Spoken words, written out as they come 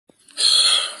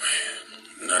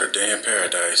Day in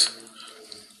Paradise.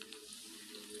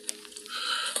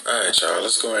 Alright, y'all,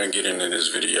 let's go ahead and get into this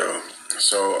video.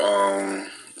 So,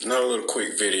 another little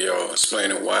quick video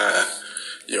explaining why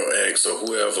your ex or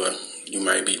whoever you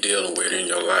might be dealing with in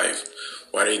your life,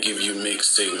 why they give you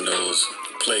mixed signals,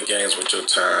 play games with your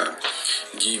time,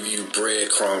 give you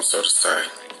breadcrumbs, so to say.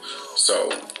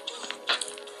 So,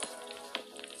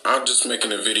 I'm just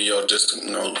making a video just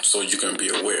to so you can be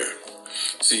aware.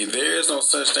 See, there is no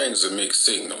such thing as a mixed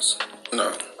signals.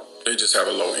 No, they just have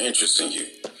a low interest in you.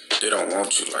 They don't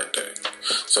want you like that.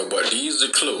 So, but these are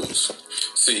clues.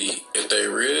 See, if they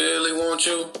really want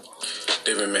you,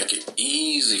 they will make it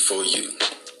easy for you.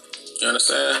 You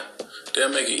understand? They'll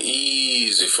make it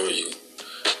easy for you.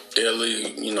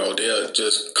 They'll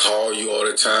just call you all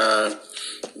the time.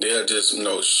 They'll just,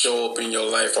 show up in your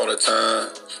life all the time.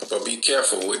 But be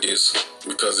careful with this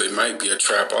because it might be a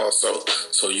trap also.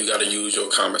 So you got to use your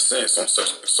common sense on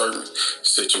certain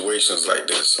situations like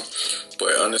this.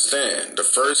 But understand, the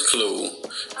first clue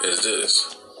is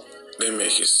this. They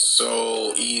make it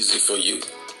so easy for you.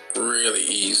 Really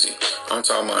easy. I'm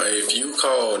talking about if you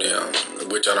call them,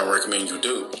 which I don't recommend you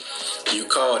do. You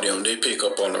call them, they pick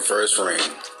up on the first ring.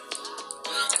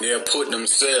 They'll put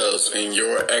themselves in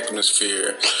your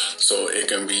atmosphere so it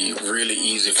can be really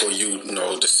easy for you,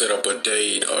 to set up a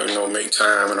date or, make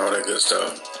time and all that good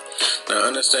stuff. Now,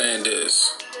 understand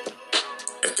this.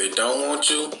 If they don't want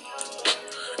you,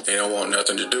 they don't want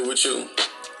nothing to do with you,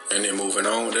 and they're moving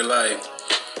on with their life,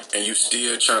 and you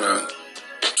still trying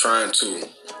to,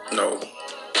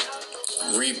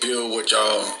 rebuild what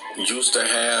y'all used to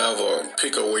have or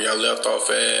pick up where y'all left off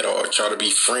at or try to be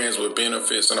friends with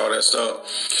benefits and all that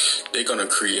stuff, they're going to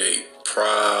create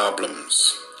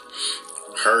problems,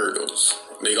 hurdles.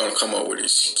 They're going to come up with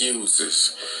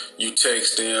excuses. You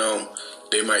text them,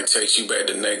 they might text you back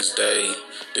the next day.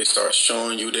 They start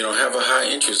showing you they don't have a high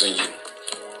interest in you.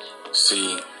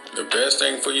 See, the best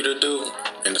thing for you to do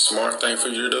and the smart thing for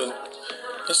you to do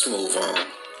is move on.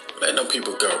 Let them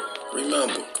people go.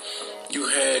 Remember, you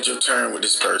had your turn with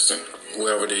this person,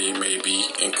 whoever they may be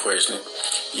in question.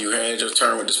 You had your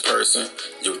turn with this person.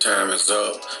 Your time is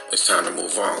up. It's time to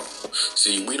move on.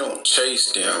 See, we don't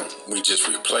chase them. We just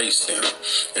replace them.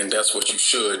 And that's what you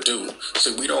should do.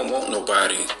 See, we don't want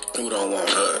nobody who don't want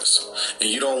us. And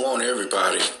you don't want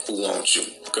everybody who wants you.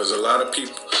 Because a lot of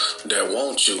people that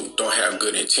want you don't have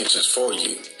good intentions for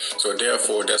you. So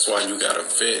therefore, that's why you got to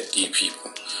vet these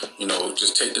people.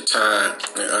 Just take the time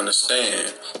and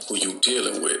understand who you're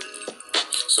dealing with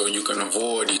so you can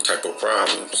avoid these type of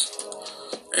problems.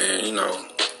 And,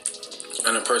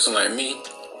 and a person like me,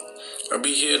 I'll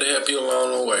be here to help you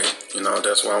along the way.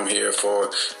 That's what I'm here for.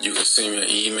 You can send me an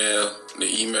email.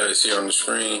 The email is here on the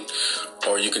screen.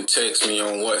 Or you can text me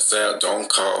on WhatsApp. Don't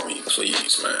call me,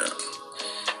 please, man.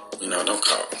 Don't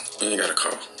call. You ain't got to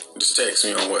call. Just text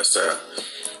me on WhatsApp.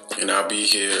 And I'll be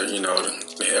here,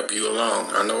 to help you along.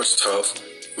 I know it's tough.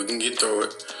 We can get through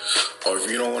it. Or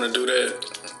if you don't want to do that,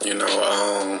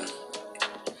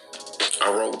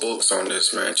 I wrote books on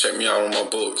this, man. Check me out on my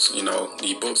books.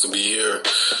 These books will be here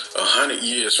 100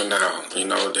 years from now,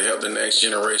 to help the next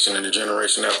generation and the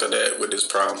generation after that with this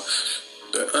problem.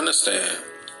 To understand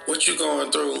what you're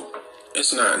going through,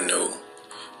 it's not new.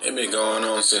 It's been going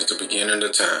on since the beginning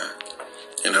of time.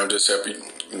 And I'm just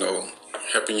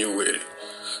helping you with it.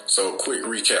 So, quick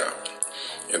recap.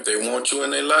 If they want you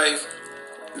in their life,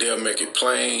 they'll make it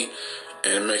plain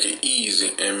and make it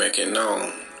easy and make it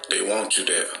known they want you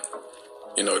there.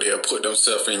 They'll put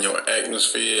themselves in your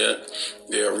atmosphere.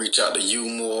 They'll reach out to you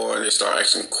more. They start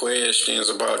asking questions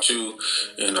about you.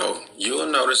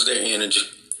 You'll notice their energy.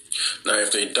 Now,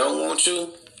 if they don't want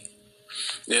you,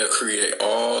 they'll create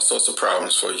all sorts of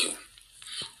problems for you.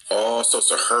 All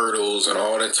sorts of hurdles and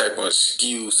all that type of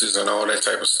excuses and all that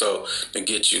type of stuff to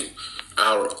get you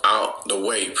out the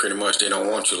way. Pretty much, they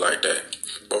don't want you like that.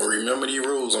 But remember these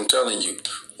rules I'm telling you.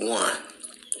 1,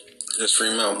 just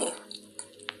remember,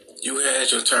 you had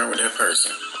your turn with that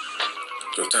person.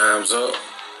 Your time's up.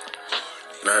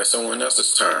 Now it's someone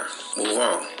else's turn. Move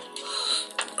on.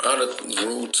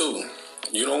 Rule 2,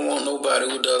 you don't want nobody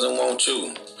who doesn't want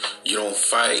you. You don't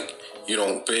fight. You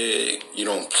don't beg, you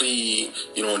don't plead,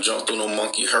 you don't jump through no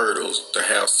monkey hurdles to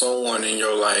have someone in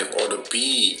your life or to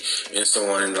be in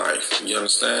someone's life. You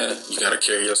understand? You got to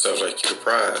carry yourself like you're the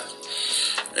prize.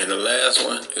 And the last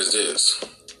one is this.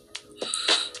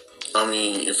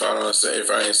 If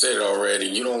I ain't said it already,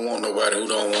 you don't want nobody who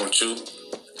don't want you.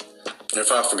 If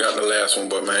I forgot the last one,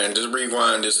 but man, just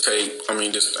rewind this tape.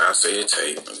 I say a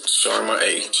tape, showing my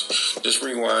age. Just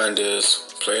rewind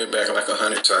this, play it back like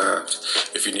 100 times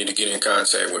if you need to get in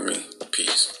contact with me.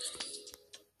 Peace.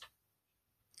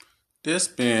 This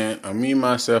been a Me,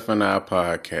 Myself, and I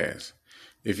podcast.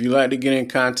 If you'd like to get in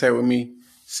contact with me,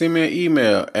 send me an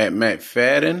email at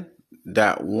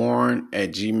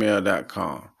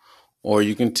mcfadden.warren@gmail.com, or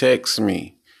you can text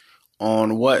me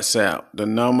on WhatsApp. The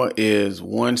number is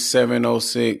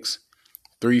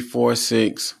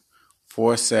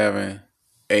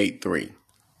 1706-346-4783.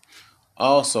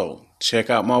 Also, check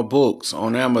out my books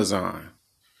on Amazon.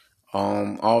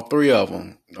 All three of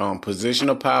them. Position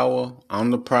of Power,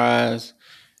 I'm the Prize,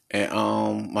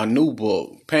 and my new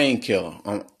book, Painkiller.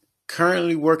 I'm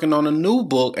currently working on a new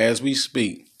book as we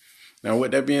speak. Now,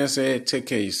 with that being said, take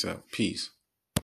care of yourself. Peace.